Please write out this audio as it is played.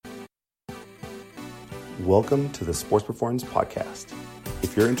Welcome to the Sports Performance Podcast.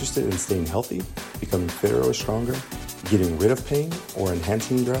 If you're interested in staying healthy, becoming fitter or stronger, getting rid of pain, or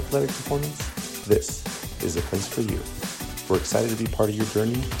enhancing your athletic performance, this is the place for you. We're excited to be part of your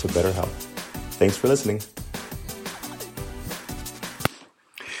journey to better health. Thanks for listening.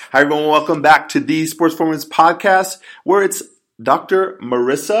 Hi, everyone. Welcome back to the Sports Performance Podcast, where it's Dr.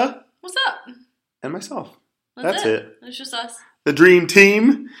 Marissa. What's up? And myself. That's it. It's just us. The dream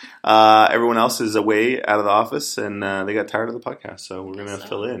team. Everyone else is away out of the office, and they got tired of the podcast, so we're going to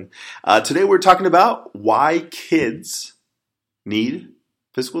fill in. Today we're talking about why kids need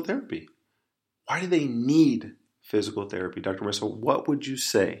physical therapy. Why do they need physical therapy? Dr. Marissa, what would you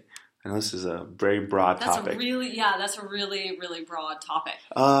say? I know this is a very broad topic. That's a really, really broad topic.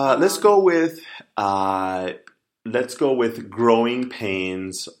 Let's go with growing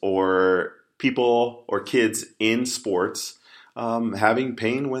pains or people or kids in sports having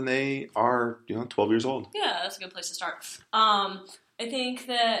pain when they are, 12 years old. Yeah, that's a good place to start. I think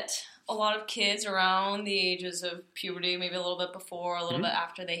that a lot of kids around the ages of puberty, maybe a little bit before, a little bit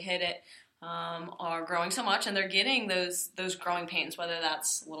after they hit it, are growing so much, and they're getting those growing pains, whether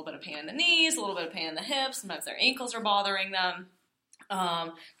that's a little bit of pain in the knees, a little bit of pain in the hips, sometimes their ankles are bothering them. I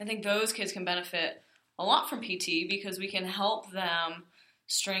think those kids can benefit a lot from PT because we can help them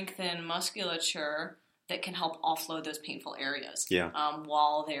strengthen musculature that can help offload those painful areas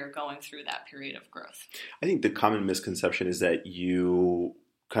while they're going through that period of growth. I think the common misconception is that you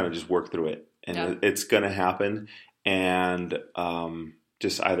kind of just work through it, and it's going to happen, and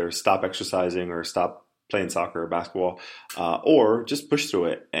just either stop exercising or stop playing soccer or basketball, or just push through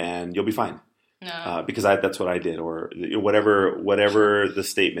it, and you'll be fine. No. Because that's what I did, or whatever the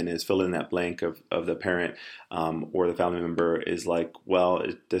statement is, fill in that blank of the parent or the family member is like, well,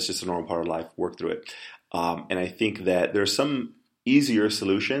 that's just a normal part of life, work through it. And I think that there's some easier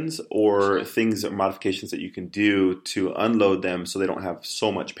solutions or things or modifications that you can do to unload them so they don't have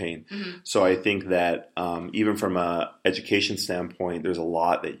so much pain. Mm-hmm. So I think that even from a education standpoint, there's a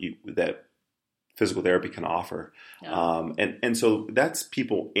lot that physical therapy can offer. Yeah. And so that's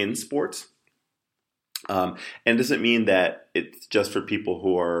people in sports. And it doesn't mean that it's just for people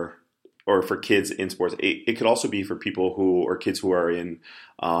who are, or for kids in sports. It could also be for people or kids who are in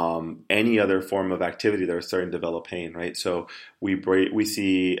any other form of activity that are starting to develop pain, right? So we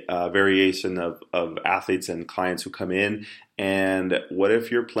see a variation of athletes and clients who come in, and what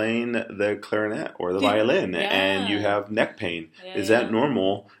if you're playing the clarinet or the violin and you have neck pain? Is that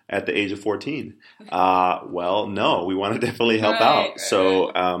normal at the age of 14? Well, no, we want to definitely help out. So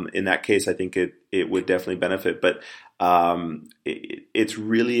in that case, I think it would definitely benefit. But it's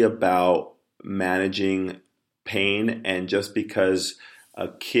really about managing pain, and just because a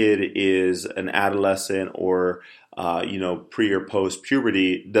kid is an adolescent or pre or post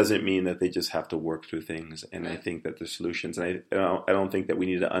puberty doesn't mean that they just have to work through things. And I think that the solutions, and I don't think that we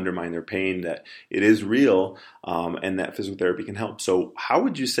need to undermine their pain, that it is real, and that physical therapy can help. So how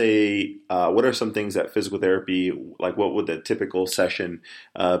would you say, what are some things that physical therapy, like what would the typical session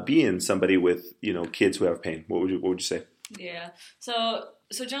be in somebody with, kids who have pain? What would you say? Yeah. So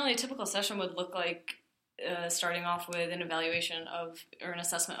generally a typical session would look like starting off with an evaluation or an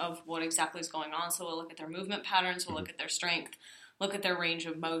assessment of what exactly is going on. So we'll look at their movement patterns, we'll look at their strength, look at their range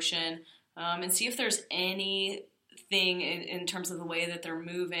of motion, and see if there's anything in terms of the way that they're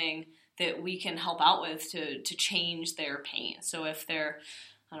moving that we can help out with to change their pain. So if they're,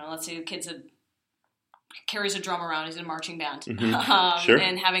 let's say the kid's carries a drum around, he's in a marching band,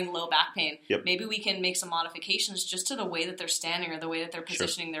 and having low back pain. Yep. Maybe we can make some modifications just to the way that they're standing or the way that they're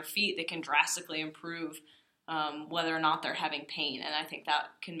positioning their feet that can drastically improve whether or not they're having pain. And I think that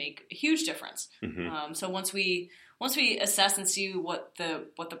can make a huge difference. Mm-hmm. So once we assess and see what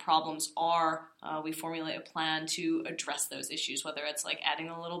the problems are, we formulate a plan to address those issues, whether it's like adding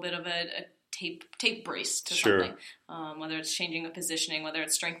a little bit of a tape brace to something, whether it's changing a positioning, whether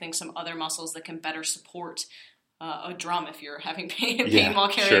it's strengthening some other muscles that can better support a drum if you're having pain while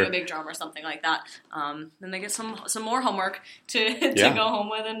carrying a big drum or something like that. Then they get some more homework to go home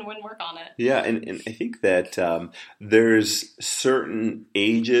with and work on it. Yeah, and I think that there's certain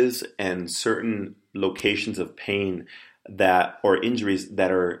ages and certain locations of pain or injuries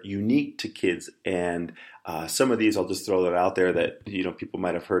that are unique to kids, and some of these, I'll just throw that out there, that people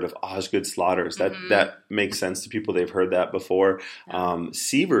might have heard of Osgood Slaughters. That makes sense to people; they've heard that before.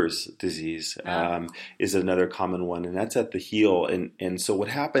 Seaver's disease is another common one, and that's at the heel. And so what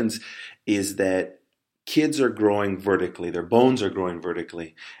happens is that kids are growing vertically; their bones are growing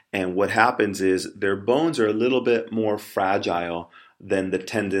vertically, and what happens is their bones are a little bit more fragile than the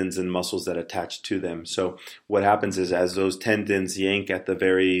tendons and muscles that attach to them. So what happens is, as those tendons yank at the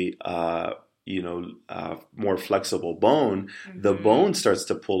very more flexible bone, the bone starts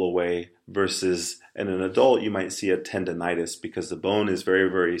to pull away, versus in an adult, you might see a tendonitis because the bone is very,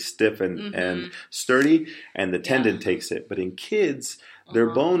 very stiff and sturdy, and the tendon takes it. But in kids, their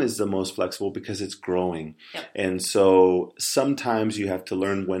bone is the most flexible because it's growing. Yep. And so sometimes you have to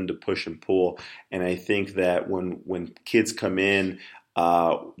learn when to push and pull. And I think that when kids come in,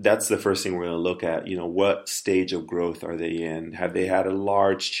 that's the first thing we're going to look at. What stage of growth are they in? Have they had a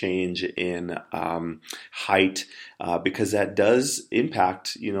large change in height? Because that does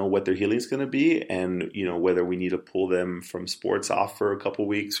impact, what their healing is going to be, and whether we need to pull them from sports off for a couple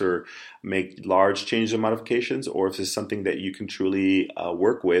weeks or make large changes and modifications, or if it's something that you can truly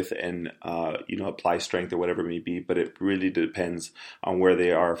work with and apply strength or whatever it may be. But it really depends on where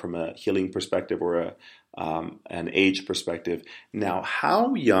they are from a healing perspective or an age perspective. Now,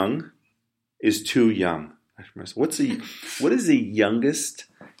 how young is too young? What is the youngest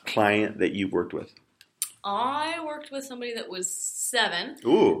client that you've worked with? I worked with somebody that was 7.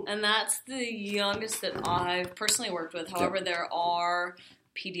 Ooh. And that's the youngest that I've personally worked with. However, there are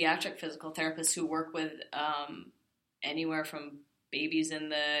pediatric physical therapists who work with anywhere from babies in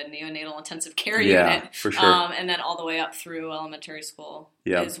the neonatal intensive care unit, for sure. And then all the way up through elementary school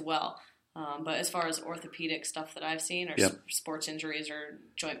as well. But as far as orthopedic stuff that I've seen, or sports injuries or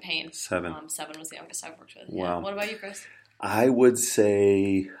joint pain, 7 was the youngest I've worked with. Wow. Yeah. What about you, Chris? I would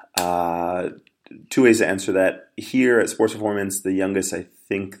say 2 ways to answer that. Here at Sports Performance, the youngest I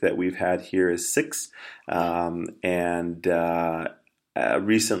think that we've had here is 6.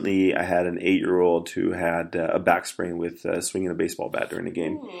 Recently I had an 8-year-old who had a back sprain with swinging a baseball bat during a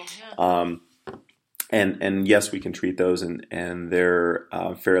game. Ooh, yeah. And yes, we can treat those, and they're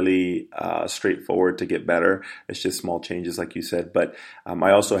fairly straightforward to get better. It's just small changes, like you said. But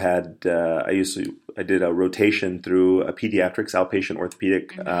I also had I did a rotation through a pediatrics outpatient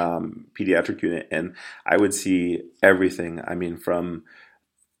orthopedic pediatric unit, and I would see everything. I mean, from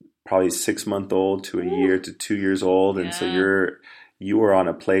probably 6-month-old to a year to 2 years old, and so you were on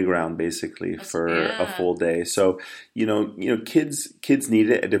a playground basically for a full day. So, kids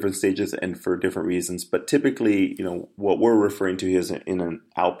need it at different stages and for different reasons. But typically, what we're referring to is in an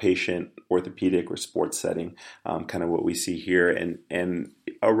outpatient orthopedic or sports setting, kind of what we see here. And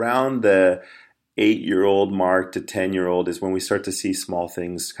around the 8-year-old mark to 10-year-old is when we start to see small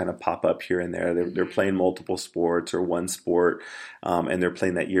things kind of pop up here and there. They're playing multiple sports or one sport, and they're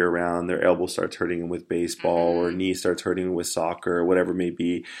playing that year round. Their elbow starts hurting them with baseball, or knee starts hurting them with soccer, or whatever it may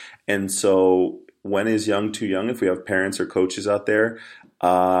be. And so when is young too young? If we have parents or coaches out there,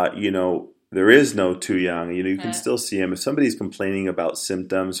 there is no too young. You can still see them. If somebody's complaining about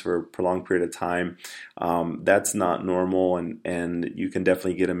symptoms for a prolonged period of time, that's not normal, and you can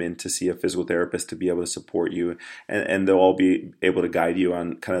definitely get them in to see a physical therapist to be able to support you, and they'll all be able to guide you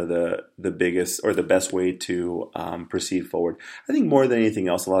on kind of the biggest or the best way to proceed forward. I think more than anything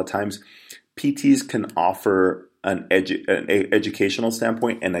else, a lot of times PTs can offer an educational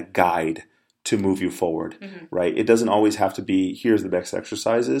standpoint and a guide to move you forward, right? It doesn't always have to be, here's the best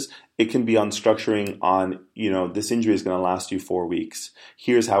exercises. It can be on structuring on, this injury is going to last you 4 weeks.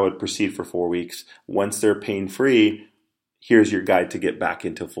 Here's how it proceed for 4 weeks. Once they're pain-free, here's your guide to get back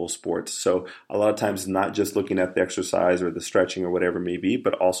into full sports. So a lot of times not just looking at the exercise or the stretching or whatever it may be,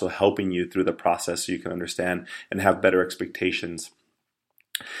 but also helping you through the process so you can understand and have better expectations.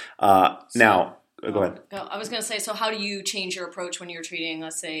 Now, go ahead. I was going to say, so how do you change your approach when you're treating,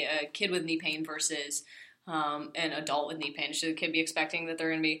 let's say, a kid with knee pain versus an adult with knee pain? Should the kid be expecting that they're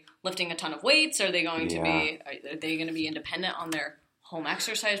going to be lifting a ton of weights? Are they going to be independent on their home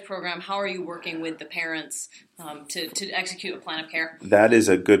exercise program? How are you working with the parents to execute a plan of care? That's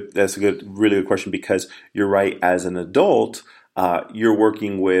a really good question, because you're right. As an adult, you're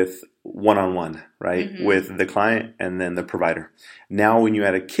working with one-on-one, right? With the client and then the provider. Now, when you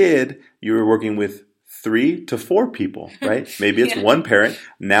had a kid, you were working with 3 to 4 people, right? Maybe it's one parent.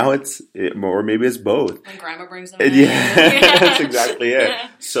 Now or maybe it's both. And grandma brings them in. Yeah, that's exactly it.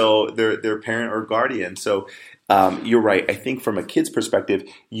 So they're parent or guardian. So you're right. I think from a kid's perspective,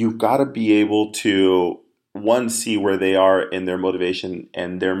 you've got to be able to see where they are in their motivation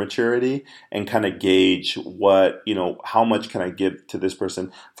and their maturity, and kind of gauge how much can I give to this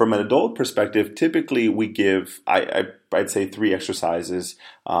person. From an adult perspective, typically we give, I'd say 3 exercises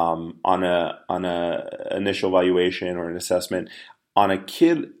on a initial evaluation or an assessment. On a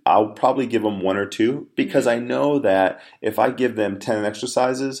kid, I'll probably give them 1 or 2, because I know that if I give them 10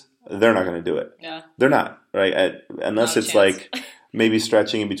 exercises, they're not going to do it. Yeah. They're not, right? Unless it's like Maybe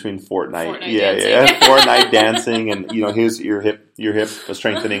stretching in between Fortnite dancing. Fortnite dancing, and here's your hip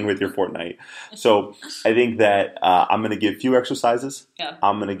strengthening with your Fortnite. So I think that I'm going to give few exercises. Yeah.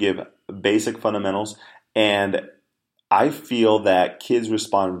 I'm going to give basic fundamentals, and I feel that kids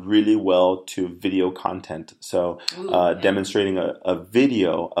respond really well to video content. So demonstrating a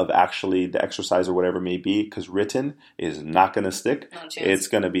video of actually the exercise or whatever it may be, because written is not going to stick. It's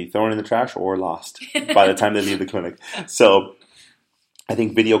going to be thrown in the trash or lost by the time they leave the clinic. So I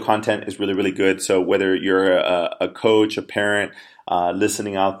think video content is really, really good. So whether you're a coach, a parent,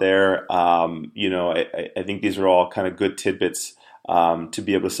 listening out there, I think these are all kind of good tidbits to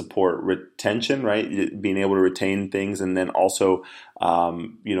be able to support retention, right? Being able to retain things, and then also,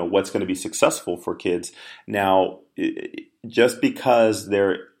 what's going to be successful for kids. Now, just because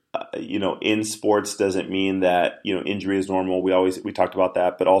they're, in sports doesn't mean that, injury is normal. We talked about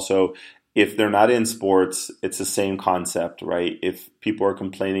that, but also if they're not in sports, it's the same concept, right? If people are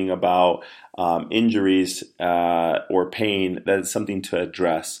complaining about injuries or pain, that is something to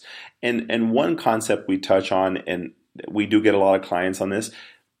address. And one concept we touch on, and we do get a lot of clients on this,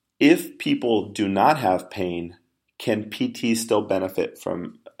 if people do not have pain, can PT still benefit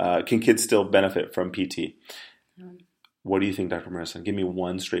from, can kids still benefit from PT? What do you think, Dr. Marissa? Give me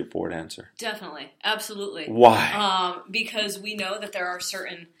one straightforward answer. Definitely. Absolutely. Why? Because we know that there are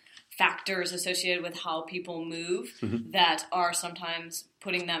certain factors associated with how people move that are sometimes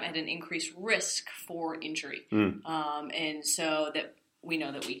putting them at an increased risk for injury. And so that we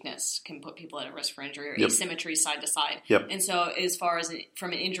know that weakness can put people at a risk for injury, or asymmetry side to side. And so as far as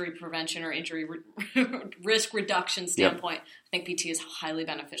from an injury prevention or injury risk reduction standpoint, I think PT is highly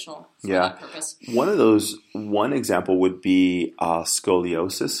beneficial for that purpose. One example would be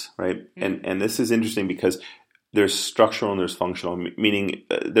scoliosis, right? And this is interesting because there's structural and there's functional, meaning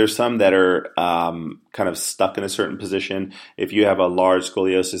there's some that are kind of stuck in a certain position. If you have a large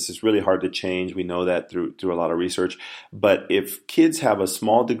scoliosis, it's really hard to change. We know that through a lot of research. But if kids have a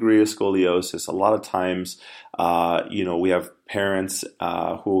small degree of scoliosis, a lot of times, we have parents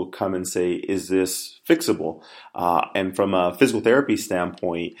who will come and say, is this fixable? And from a physical therapy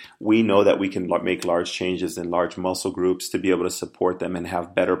standpoint, we know that we can make large changes in large muscle groups to be able to support them and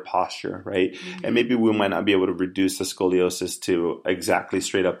have better posture, right? And maybe we might not be able to reduce the scoliosis to exactly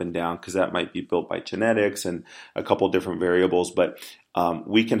straight up and down, because that might be built by genetics and a couple different variables. But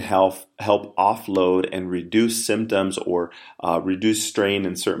we can help offload and reduce symptoms or reduce strain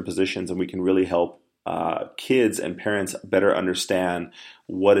in certain positions, and we can really help kids and parents better understand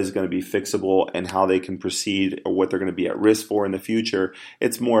what is going to be fixable and how they can proceed, or what they're going to be at risk for in the future.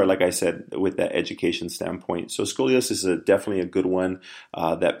 It's more, like I said, with that education standpoint. So scoliosis is definitely a good one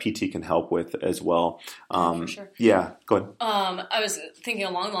that PT can help with as well. For sure. Yeah, go ahead. I was thinking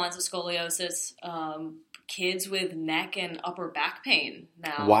along the lines of scoliosis, kids with neck and upper back pain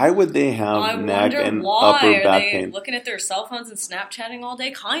now. Why would they have neck and upper back pain? Looking at their cell phones and Snapchatting all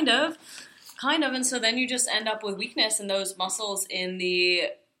day? Kind of, and so then you just end up with weakness in those muscles in the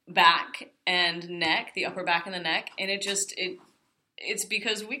back and neck, the upper back and the neck, and it's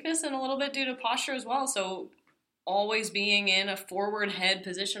because of weakness and a little bit due to posture as well. So always being in a forward head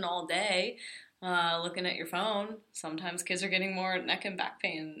position all day, looking at your phone, sometimes kids are getting more neck and back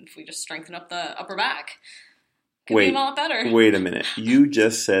pain. If we just strengthen up the upper back, it could be a lot better. Wait a minute. You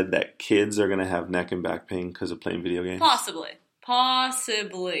just said that kids are going to have neck and back pain because of playing video games? Possibly.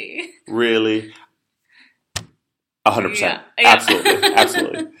 Really? 100%. Yeah.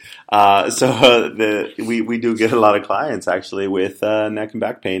 Absolutely. We do get a lot of clients actually with neck and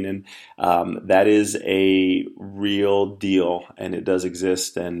back pain, and that is a real deal, and it does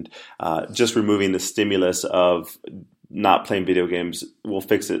exist. And just removing the stimulus of not playing video games will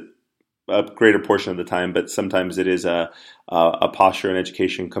fix it a greater portion of the time, but sometimes it is a posture and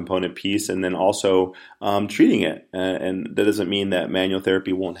education component piece, and then also treating it. And that doesn't mean that manual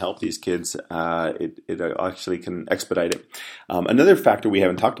therapy won't help these kids. It actually can expedite it. Another factor we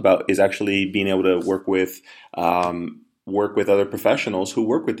haven't talked about is actually being able to work with other professionals who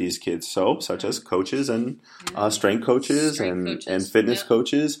work with these kids, such as coaches and strength coaches and fitness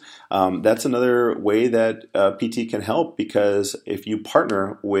coaches. That's another way that PT can help, because if you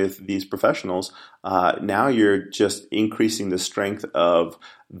partner with these professionals, now you're just increasing the strength of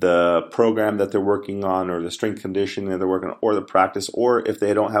the program that they're working on, or the strength conditioning that they're working on, or the practice, or if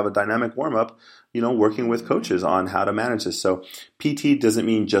they don't have a dynamic warm-up, working with coaches on how to manage this. So PT doesn't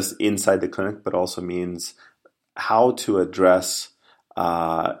mean just inside the clinic, but also means how to address,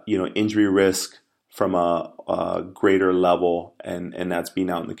 injury risk from a greater level, and that's being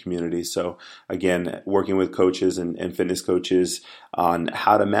out in the community. So again, working with coaches and fitness coaches on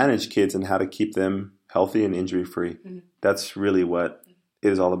how to manage kids and how to keep them healthy and injury free. Mm-hmm. That's really what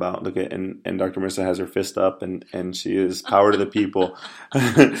it is all about. Look at, and Dr. Marissa has her fist up, and she is power to the people.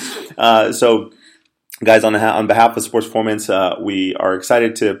 So guys, on behalf of Sports Performance, we are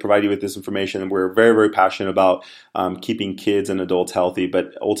excited to provide you with this information. We're very, very passionate about keeping kids and adults healthy,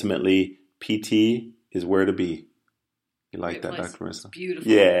 but ultimately PT is where to be. You like that, Dr. Marissa? Beautiful.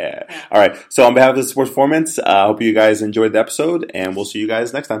 Yeah. All right. So on behalf of Sports Performance, I hope you guys enjoyed the episode, and we'll see you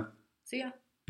guys next time. See ya.